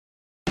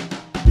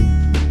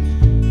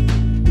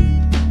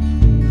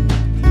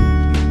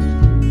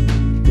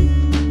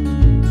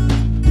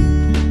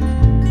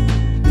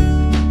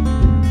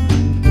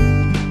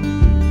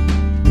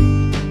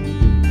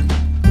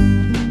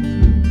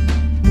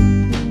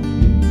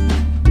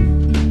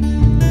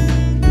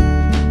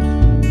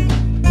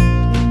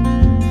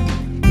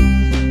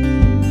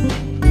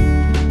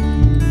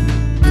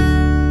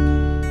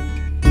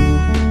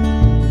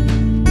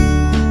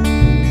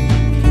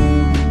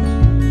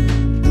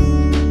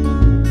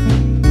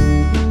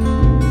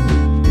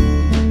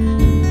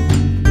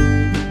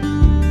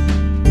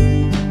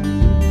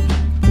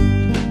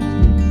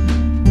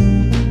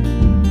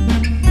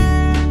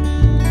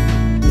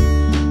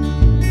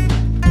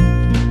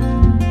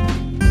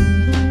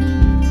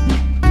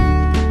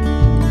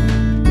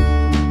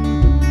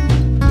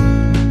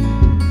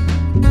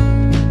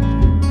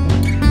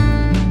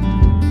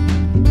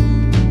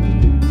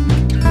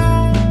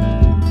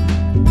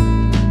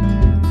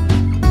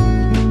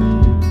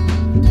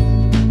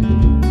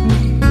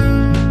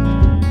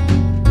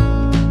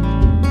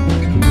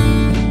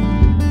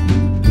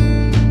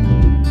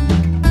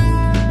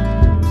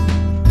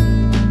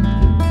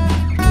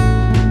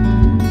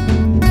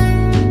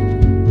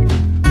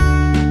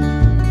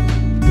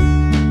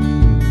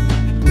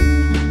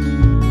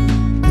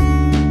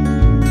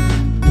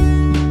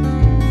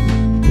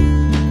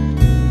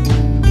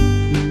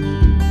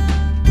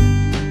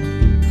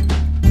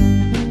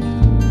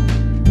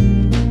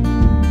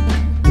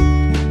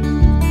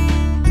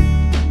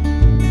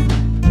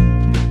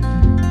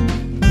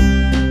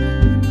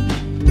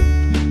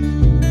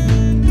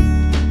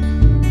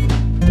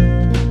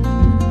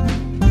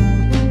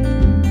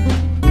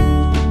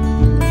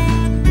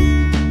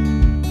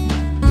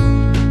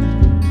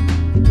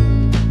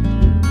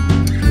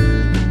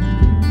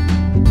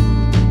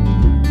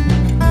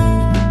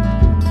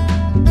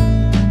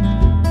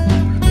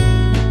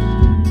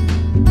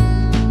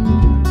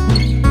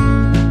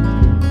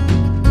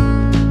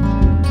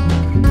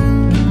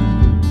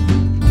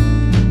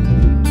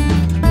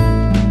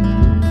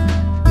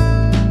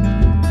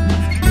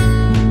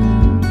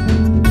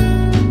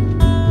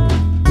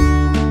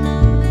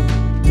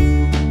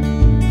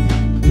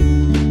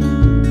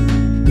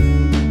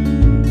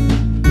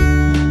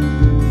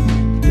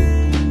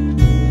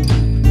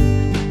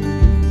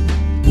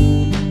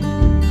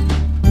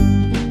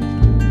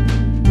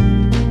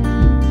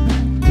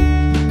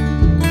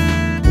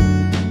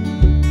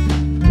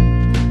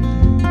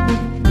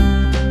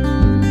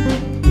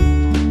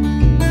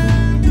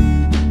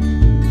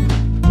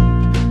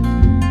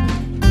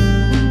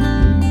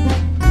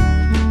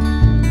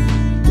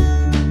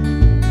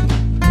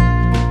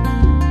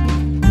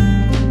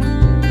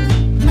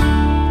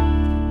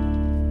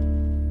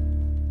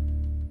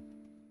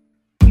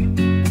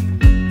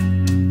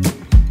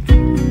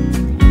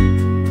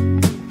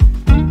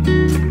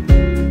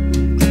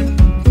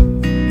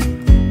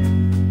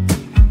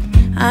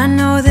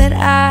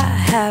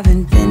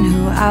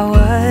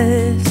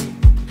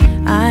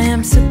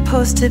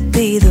to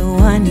be the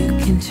one you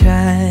can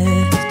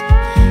trust.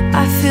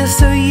 I feel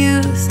so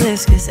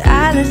useless 'cause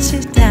I let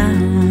you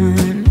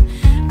down.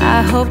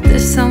 I hope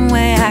there's some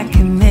way I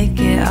can make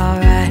it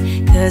alright,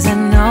 'cause I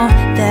know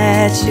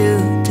that you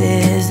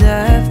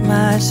deserve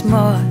much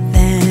more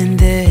than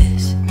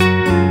this.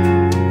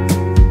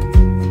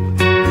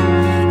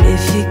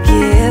 If you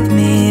give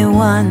me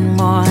one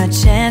more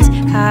chance,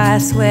 I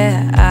swear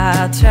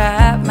I'll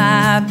try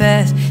my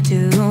best to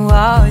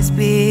always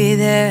be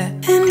there.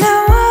 And I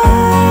want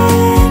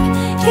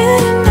you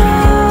to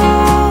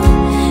know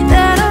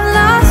that I'm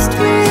lost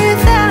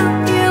without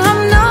you.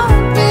 I'm not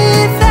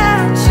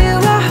without you.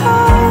 I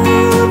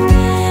hope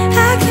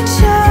I can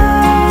show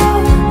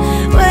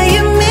what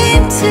you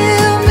mean to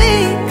me,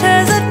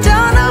 'cause I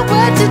don't know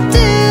what to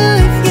do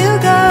if you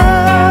go.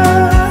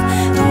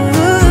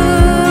 Ooh,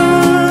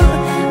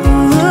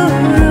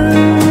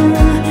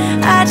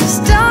 I just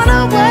don't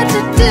know what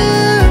to do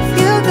if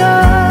you go.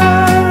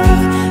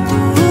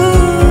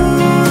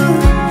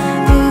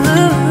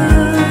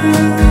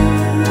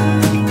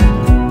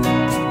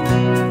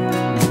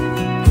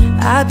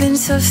 I've been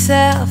so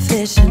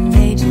selfish and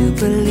made you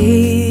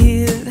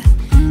believe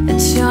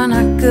that you're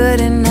not good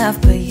enough,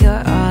 but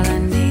you're all I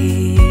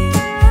need.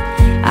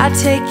 I'd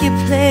take you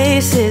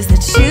places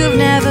that you've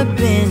never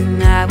been.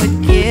 I would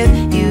give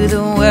you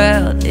the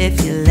world if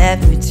you let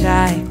me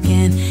try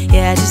again.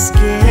 Yeah, just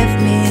give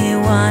me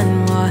one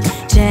more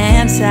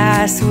chance.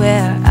 I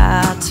swear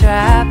I'll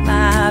try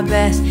my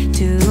best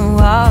to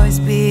always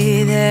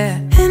be there.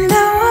 And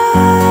I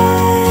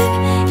want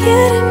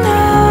you to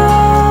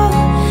know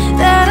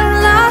that I'm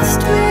lost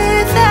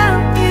without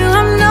you.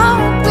 I'm not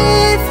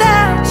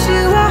without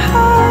you. I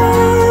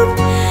hope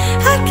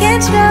I can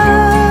show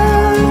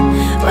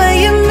what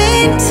you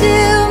mean to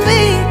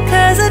me,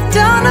 'cause I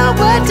don't know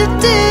what to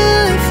do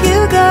if you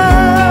go.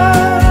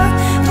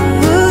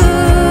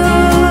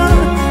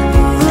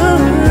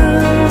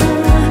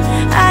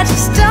 I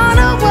just don't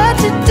know what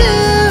to do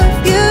if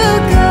you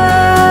go.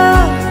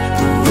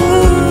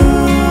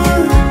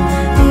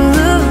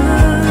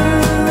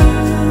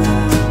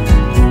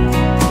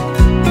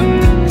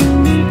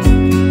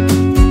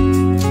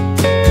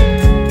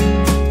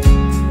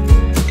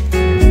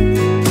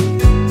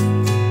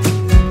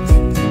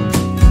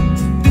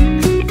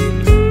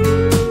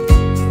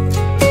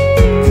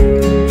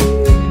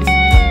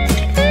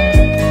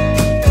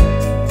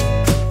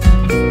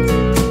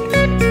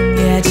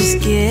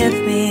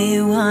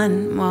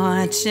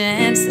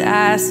 Chance,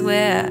 I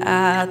swear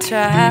I'll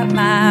try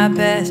my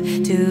best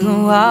to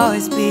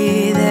always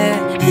be there.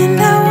 And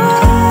I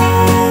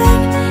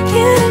want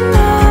you to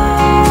know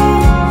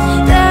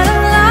that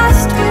I'm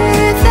lost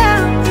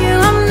without you.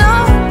 I'm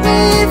not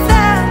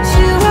without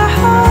you. I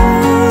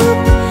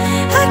hope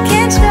I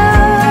can show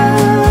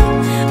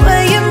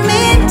what you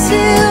mean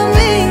to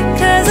me,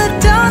 'cause I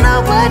don't know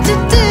what to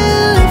do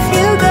if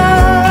you go.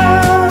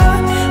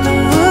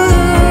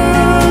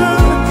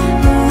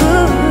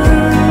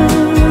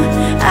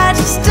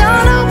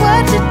 Don't know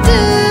what to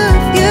do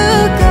if you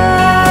go.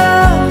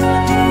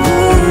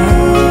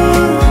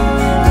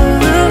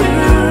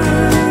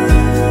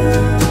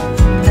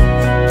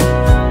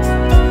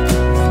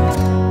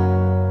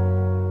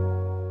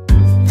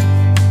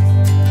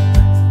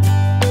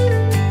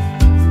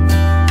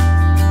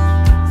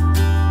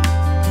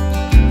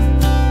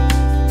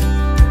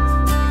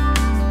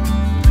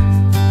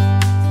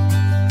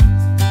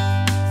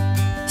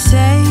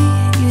 Say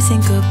you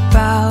think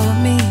about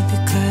me,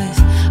 because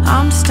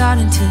I'm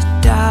starting to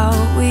doubt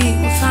we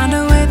will find a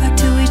way back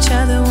to each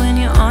other when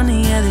you're on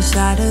the other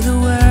side of the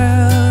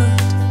world.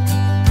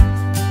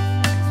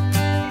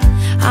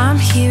 I'm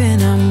here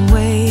and I'm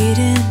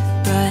waiting,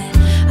 but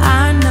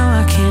I know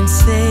I can't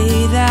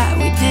say that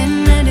we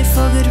didn't end it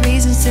for good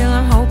reasons. Still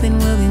I'm hoping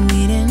we'll be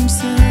meeting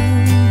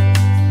soon.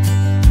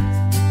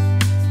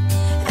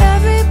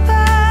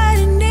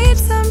 Everybody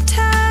needs some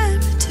time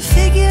to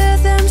figure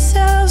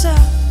themselves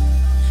out,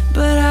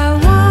 but I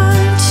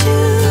want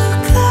you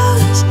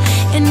close,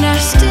 and I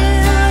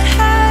still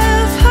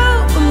have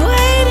hope. I'm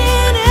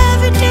waiting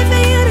every day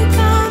for you to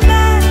come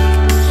back.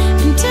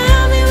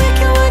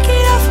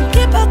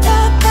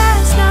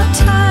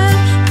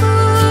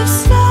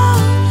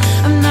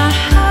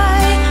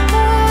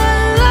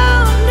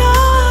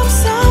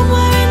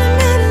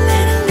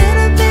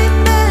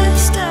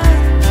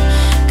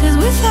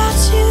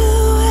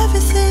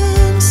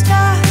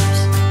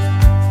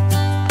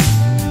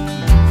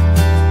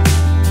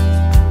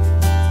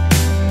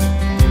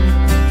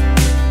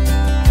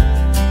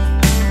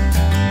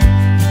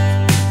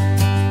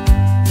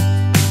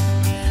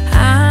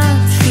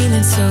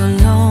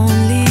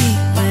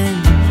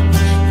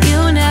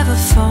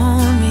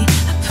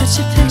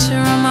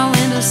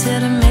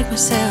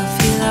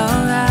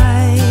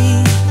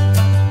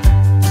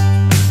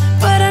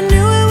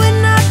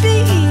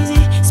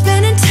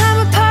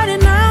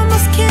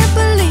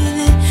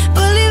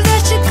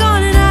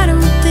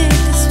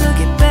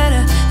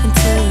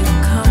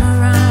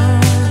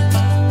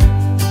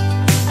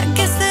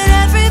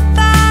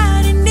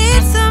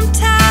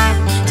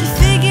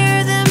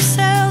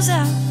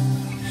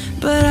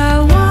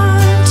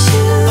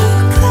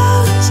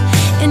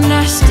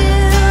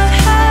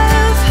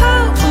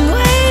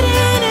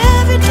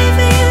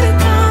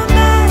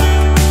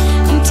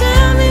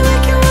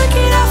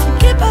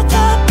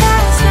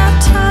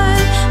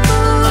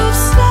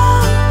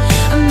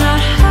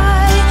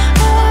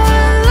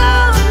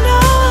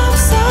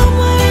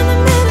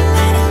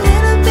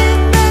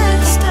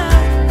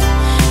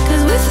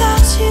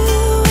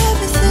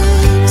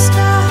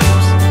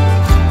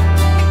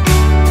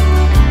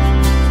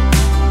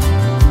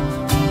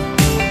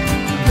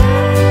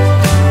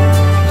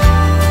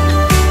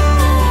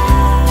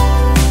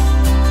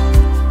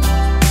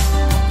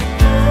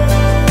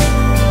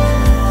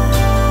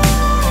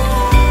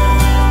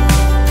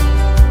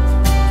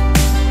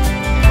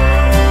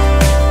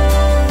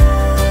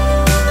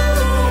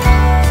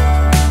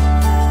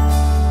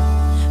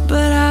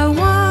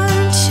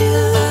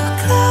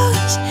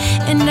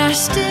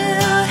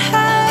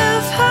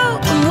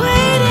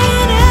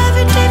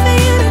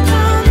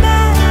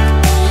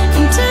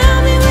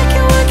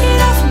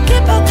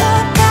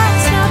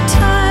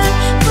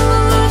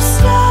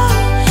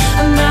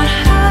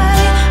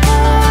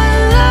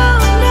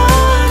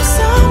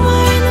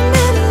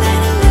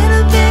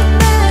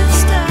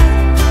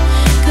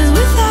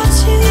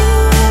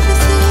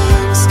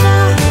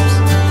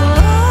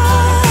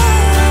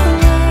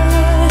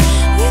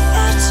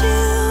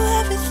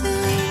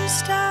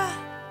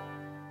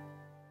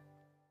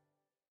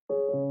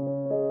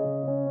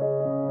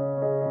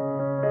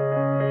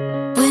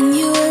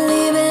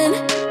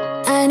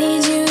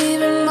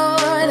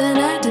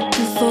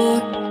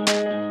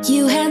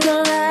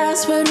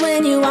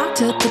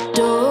 at the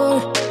door.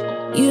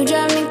 You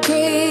drive me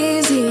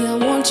crazy, I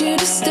want you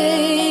to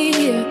stay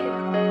here.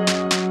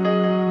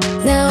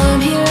 Now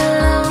I'm here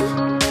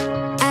alone,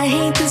 I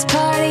hate this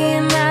party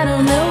and I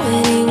don't know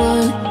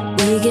anyone.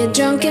 We get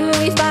drunk and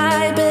we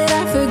fight, but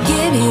I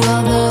forgive you.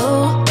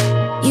 Although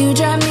you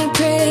drive me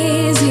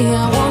crazy,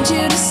 I want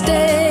you to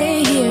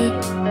stay here.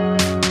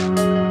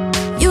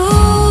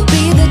 You'll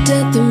be the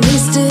death of me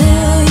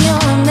still,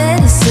 you're my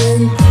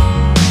medicine.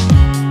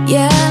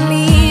 Yeah, I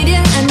need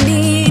it, I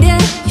need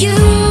it. You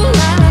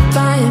light my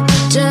fire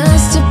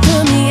just to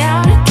put me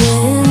out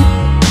again.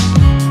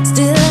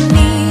 Still I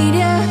need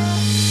you,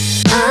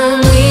 I'm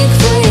weak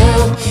for you.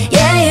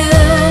 Yeah, you,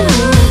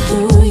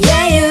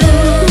 yeah, you.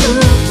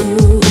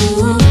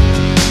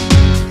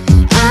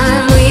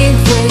 I'm weak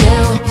for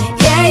you.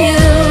 Yeah, you,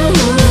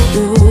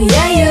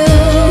 yeah, you.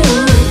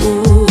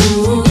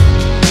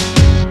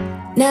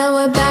 Now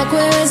we're back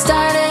where it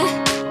started.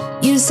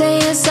 You say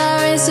you're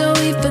sorry, so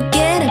we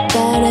forget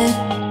about it.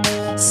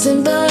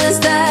 Simple as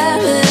that,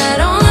 but I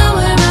don't know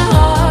where my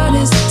heart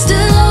is.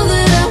 Still all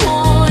that I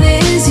want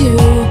is you.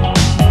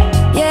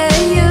 Yeah,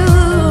 you.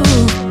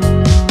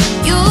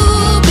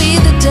 You'll be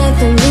the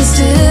death of me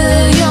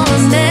still, you're my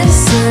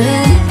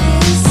medicine.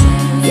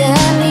 Yeah,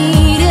 I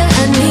need it,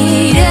 I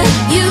need it.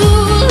 You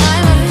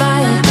light my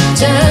fire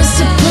just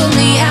to put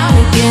me out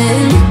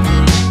again.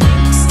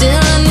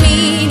 Still I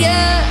need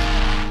you,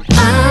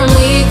 I'm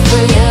weak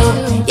for you.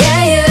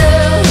 Yeah, you,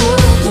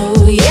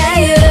 yeah,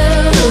 you.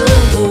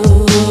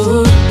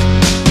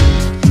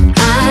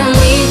 I'm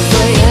weak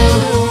for you.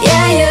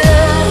 Yeah, you,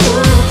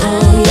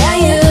 yeah,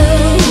 you.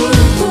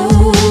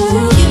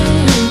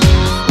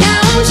 Now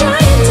I'm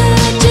trying to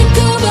let you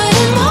go, but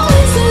I'm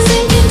always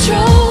losing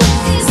control.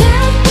 Is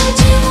that what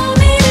you want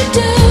me to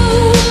do?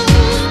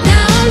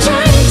 Now I'm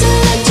trying to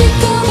let you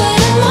go, but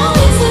I'm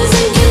always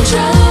losing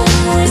control.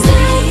 Is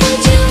that what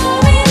you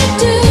want me to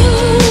do?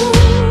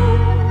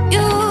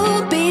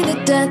 You'll be the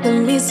death of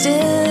me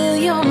still,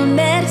 you're my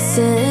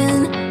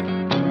medicine.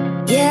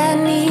 Yeah, I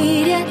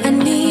need it, I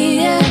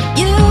need it.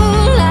 You